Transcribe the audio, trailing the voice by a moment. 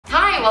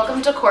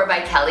welcome to Core by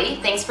Kelly.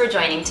 Thanks for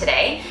joining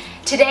today.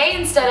 Today,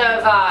 instead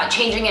of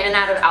changing in and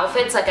out of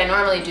outfits like I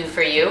normally do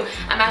for you,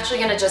 I'm actually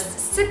going to just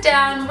sit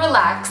down,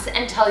 relax,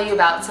 and tell you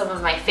about some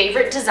of my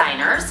favorite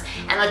designers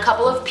and a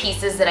couple of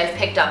pieces that I've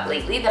picked up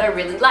lately that I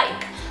really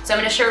like. So I'm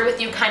going to share with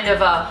you kind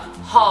of a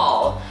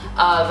haul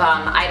of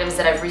items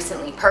that I've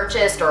recently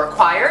purchased or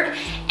acquired,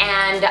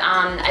 and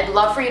I'd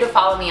love for you to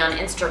follow me on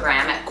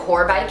Instagram at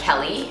Core by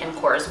Kelly, and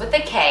Core is with a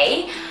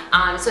K,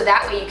 so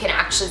that way you can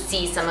actually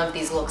see some of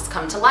these looks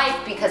come to life,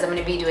 because I'm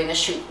going to be doing a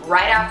shoot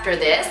right after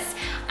this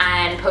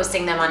and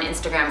posting them on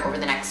Instagram over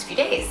the next few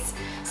days.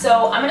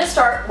 So I'm going to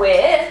start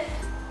with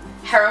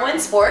Herione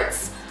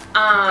Sports.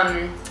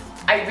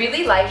 I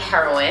really like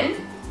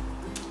Herione.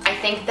 I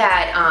think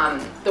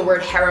that the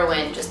word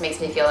heroine just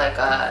makes me feel like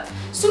a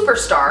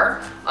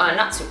superstar,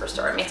 not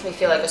superstar, it makes me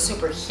feel like a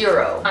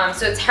superhero.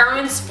 So it's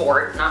Herione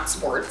Sport, not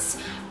sports.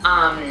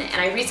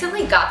 And I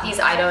recently got these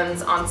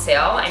items on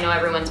sale. I know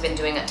everyone's been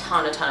doing a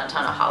ton of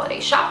holiday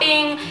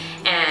shopping,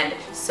 and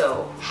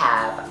so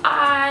have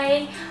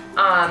I.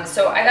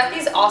 So I got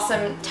these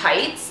awesome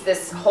tights,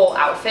 this whole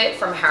outfit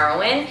from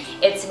Herione.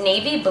 It's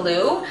navy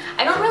blue.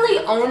 I don't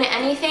really own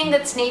anything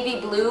that's navy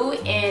blue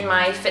in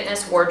my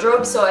fitness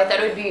wardrobe, so I thought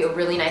it would be a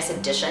really nice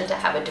addition to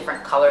have a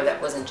different color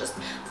that wasn't just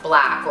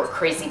black or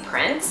crazy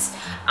prints.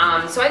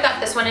 So I got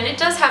this one, and it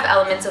does have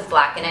elements of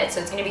black in it, so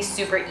it's going to be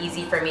super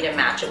easy for me to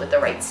match it with the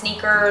right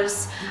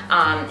sneakers.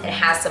 It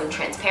has some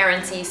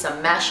transparency,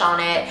 some mesh on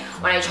it.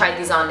 When I tried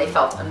these on, they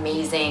felt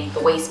amazing.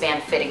 The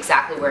waistband fit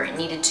exactly where it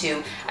needed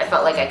to. I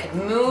felt like I could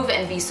move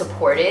and be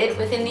supported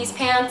within these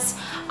pants.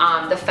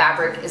 The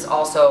fabric is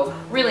also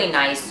really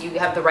nice. You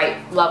have the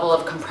right level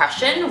of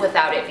compression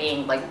without it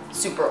being like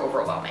super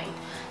overwhelming.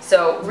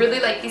 So really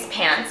like these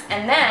pants,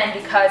 and then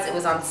because it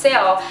was on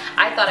sale,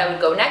 I thought I would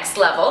go next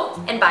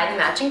level and buy the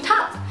matching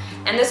top.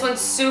 And this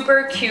one's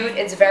super cute.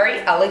 It's very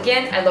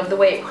elegant. I love the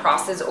way it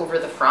crosses over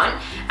the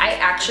front. I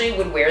actually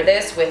would wear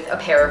this with a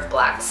pair of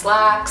black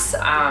slacks.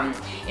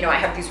 You know, I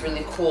have these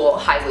really cool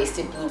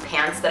high-waisted blue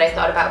pants that I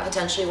thought about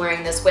potentially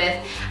wearing this with.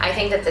 I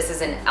think that this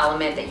is an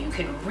element that you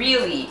could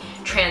really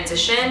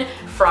transition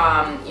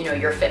from, you know,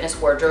 your fitness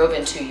wardrobe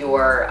into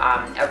your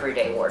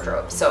everyday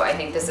wardrobe. So I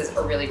think this is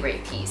a really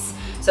great piece.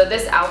 So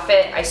this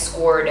outfit I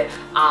scored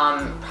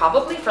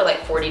probably for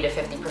like 40 to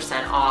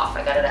 50% off.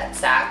 I got it at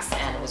Saks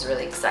and was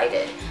really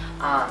excited.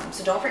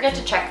 So don't forget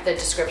to check the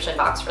description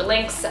box for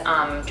links.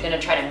 I'm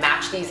gonna try to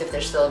match these if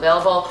they're still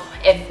available.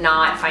 If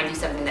not, find you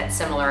something that's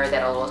similar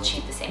that'll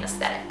achieve the same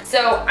aesthetic.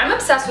 So I'm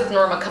obsessed with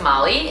Norma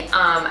Kamali.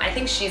 I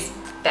think she's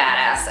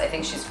badass. I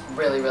think she's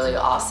really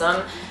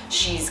awesome.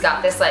 She's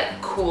got this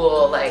like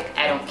cool, like,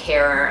 I don't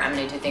care, I'm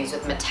gonna do things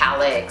with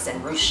metallics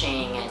and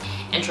ruching and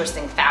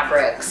interesting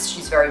fabrics.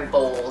 She's very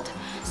bold.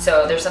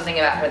 So there's something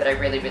about her that I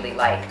really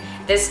like.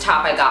 This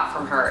top I got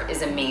from her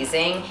is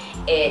amazing.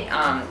 It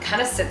kind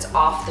of sits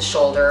off the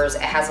shoulders.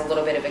 It has a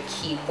little bit of a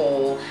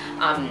keyhole.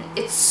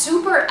 It's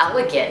super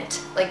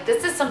elegant. Like,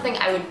 this is something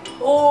I would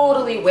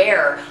totally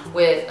wear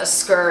with a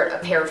skirt, a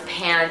pair of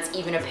pants,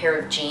 even a pair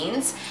of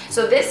jeans.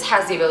 So this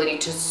has the ability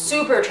to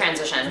super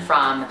transition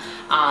from,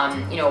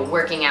 you know,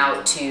 working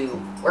out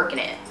to working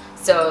it.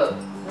 So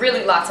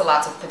really lots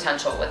of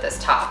potential with this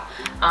top.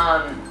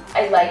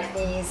 I like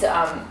these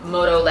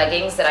Moto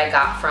leggings that I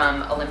got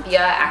from Olympia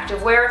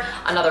Activewear,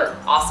 another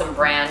awesome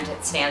brand.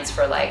 It stands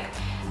for like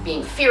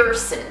being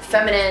fierce and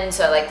feminine,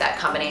 so I like that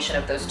combination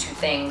of those two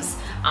things.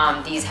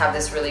 These have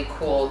this really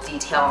cool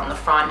detail on the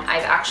front.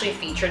 I've actually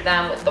featured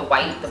them with the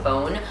white, the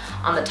bone,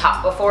 on the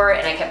top before,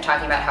 and I kept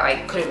talking about how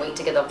I couldn't wait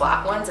to get the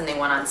black ones, and they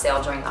went on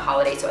sale during the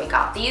holiday, so I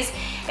got these.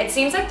 It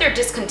seems like they're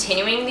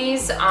discontinuing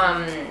these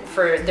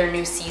for their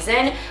new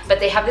season, but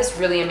they have this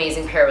really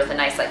amazing pair with a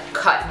nice like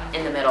cut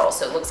in the middle,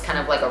 so it looks kind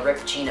of like a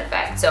ripped jean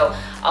effect. So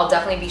I'll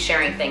definitely be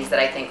sharing things that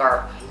I think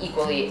are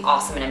equally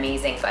awesome and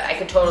amazing, but I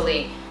could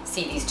totally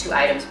see these two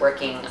items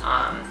working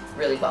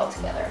really well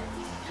together.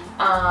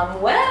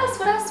 What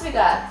else do we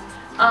got?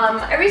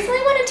 I recently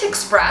went into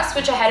Express,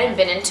 which I hadn't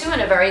been into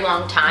in a very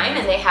long time,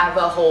 and they have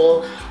a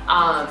whole,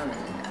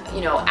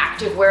 you know,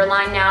 activewear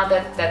line now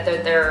that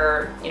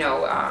they're you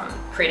know,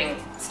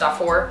 creating stuff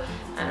for.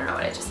 I don't know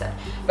what I just said,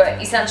 but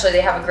essentially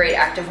they have a great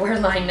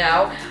activewear line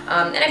now.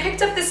 And I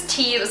picked up this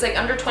tee. It was like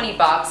under 20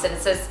 bucks, and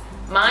it says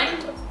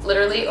mind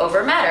literally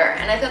over matter,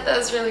 and I thought that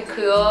was really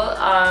cool.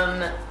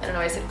 I don't know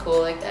why I said cool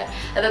like that.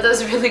 I thought that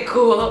was really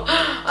cool.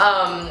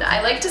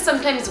 I like to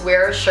sometimes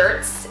wear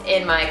shirts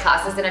in my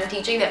classes that I'm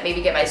teaching that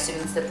maybe get my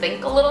students to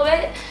think a little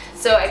bit.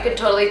 So I could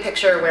totally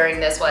picture wearing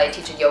this while I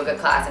teach a yoga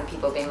class and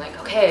people being like,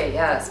 okay,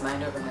 yes,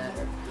 mind over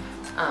matter.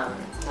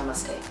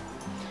 Namaste.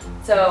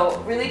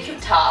 So really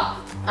cute top.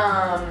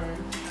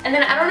 And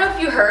then I don't know if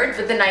you heard,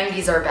 but the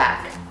 90s are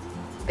back.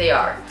 They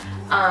are.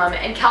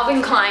 And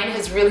Calvin Klein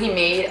has really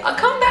made a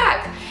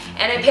comeback.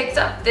 And I picked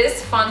up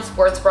this fun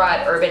sports bra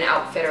at Urban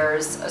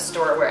Outfitters, a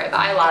store where I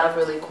buy a lot of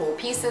really cool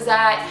pieces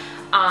at.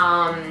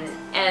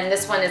 And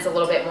this one is a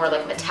little bit more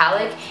like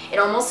metallic. It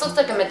almost looks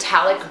like a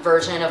metallic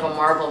version of a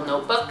marble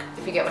notebook,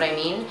 if you get what I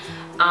mean.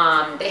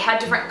 They had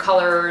different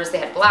colors. They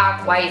had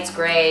black, whites,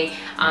 gray.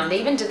 They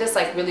even did this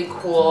like really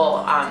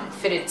cool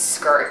fitted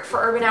skirt for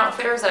Urban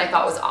Outfitters that I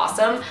thought was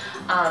awesome.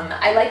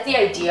 I like the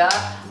idea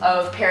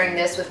of pairing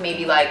this with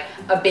maybe like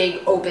a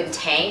big open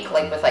tank,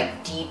 like with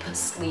like deep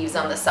sleeves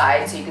on the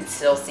side, so you could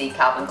still see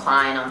Calvin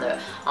Klein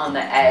on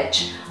the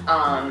edge.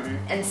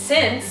 And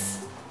since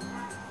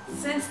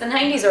the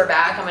 90s are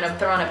back, I'm gonna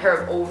throw on a pair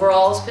of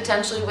overalls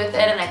potentially with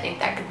it, and I think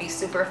that could be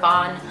super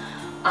fun.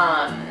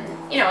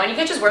 You know, and you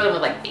could just wear them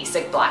with like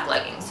basic black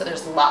leggings, so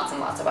there's lots and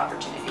lots of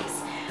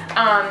opportunities.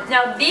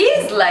 Now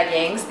these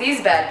leggings,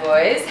 these bad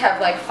boys, have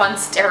like fun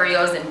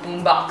stereos and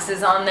boom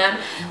boxes on them.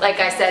 Like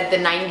I said, the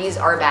 90s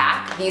are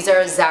back. These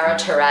are Zara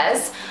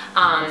Therese,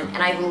 and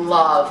I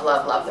love,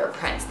 love, love their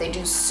prints. They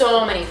do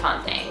so many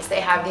fun things.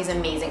 They have these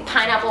amazing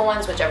pineapple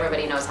ones, which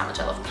everybody knows how much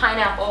I love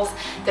pineapples,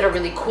 that are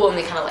really cool and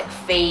they kind of like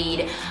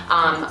fade.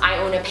 I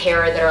own a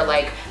pair that are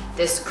like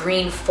this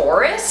green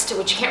forest,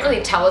 which you can't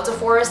really tell it's a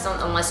forest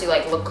unless you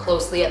like look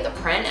closely at the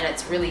print, and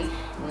it's really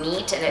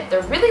neat, and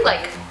they're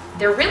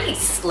really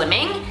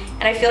slimming,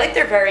 and I feel like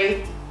they're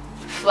very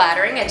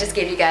flattering. I just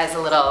gave you guys a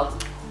little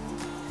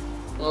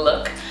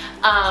look.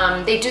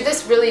 They do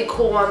this really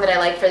cool one that I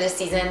like for this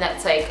season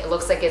that's like, it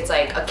looks like it's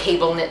like a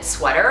cable knit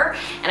sweater,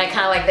 and I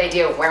kind of like the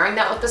idea of wearing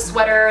that with the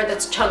sweater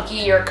that's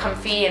chunky or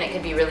comfy, and it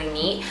could be really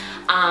neat.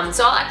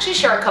 So I'll actually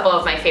share a couple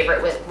of my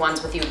favorite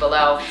ones with you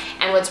below,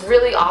 and what's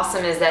really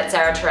awesome is that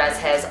Zara Therese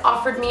has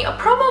offered me a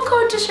promo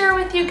code to share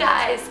with you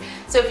guys.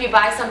 So if you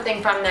buy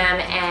something from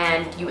them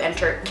and you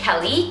enter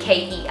Kelly,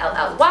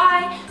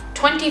 K-E-L-L-Y,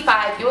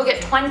 25, you will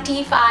get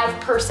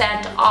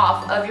 25%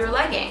 off of your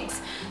leggings.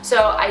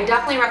 So I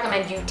definitely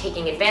recommend you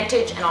taking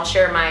advantage, and I'll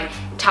share my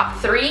top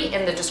 3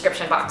 in the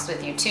description box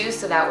with you too,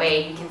 so that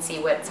way you can see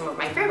what some of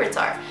my favorites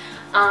are.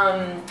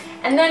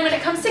 And then when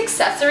it comes to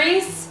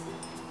accessories,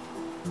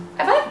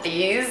 I bought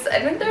these. I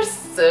think they're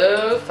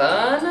so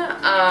fun.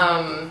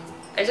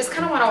 I just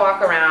kind of want to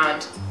walk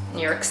around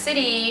New York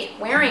City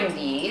wearing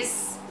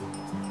these,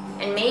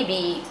 and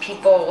maybe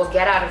people will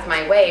get out of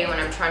my way when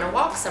I'm trying to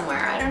walk somewhere.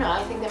 I don't know,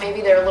 I think that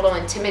maybe they're a little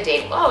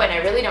intimidating. Oh, and I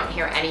really don't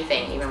hear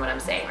anything, even what I'm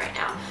saying right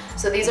now.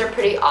 So these are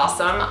pretty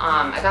awesome.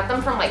 I got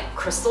them from like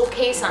Crystal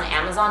Case on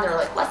Amazon. They're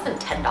like less than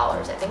 $10.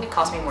 I think it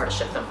cost me more to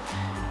ship them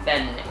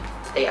than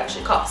they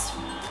actually cost.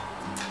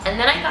 And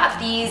then I got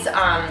these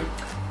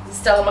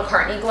Stella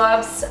McCartney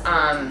gloves.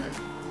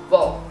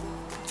 Well,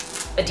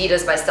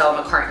 Adidas by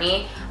Stella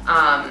McCartney.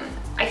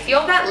 I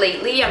feel that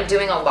lately I'm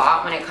doing a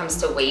lot when it comes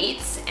to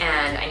weights,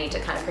 and I need to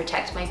kind of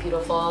protect my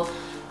beautiful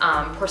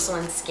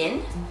porcelain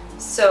skin.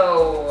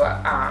 So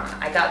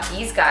I got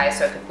these guys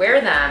so I could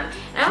wear them,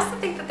 and I also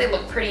think that they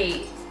look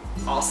pretty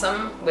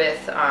awesome with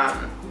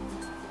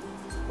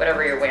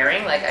whatever you're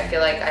wearing. Like, I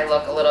feel like I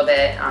look a little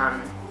bit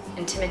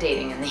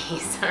intimidating in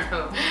these. I don't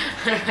know,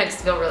 I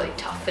just feel really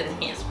tough in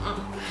these.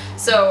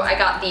 So I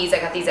got these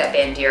at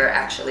Bandier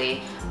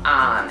actually,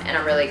 and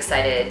I'm really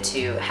excited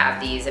to have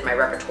these in my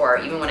repertoire.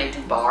 Even when I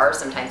do bars,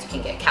 sometimes you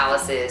can get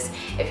calluses.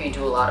 If you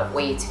do a lot of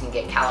weights, you can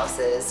get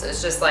calluses. So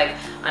it's just like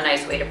a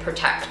nice way to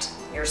protect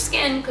your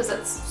skin, because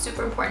that's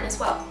super important as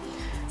well.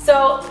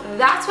 So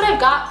that's what I've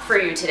got for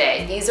you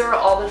today. These are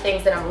all the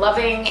things that I'm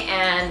loving,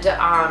 and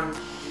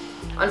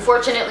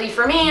unfortunately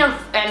for me,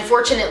 and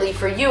fortunately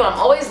for you, I'm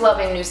always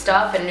loving new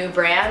stuff and new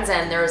brands,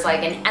 and there's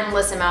like an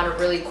endless amount of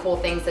really cool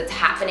things that's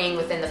happening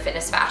within the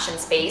fitness fashion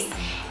space.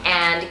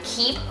 And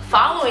keep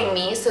following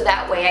me so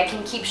that way I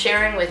can keep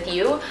sharing with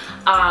you.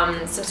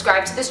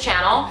 Subscribe to this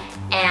channel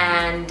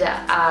and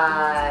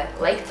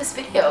like this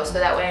video, so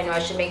that way I know I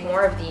should make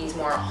more of these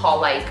more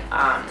haul-like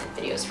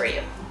videos for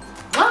you.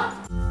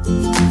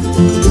 Mwah!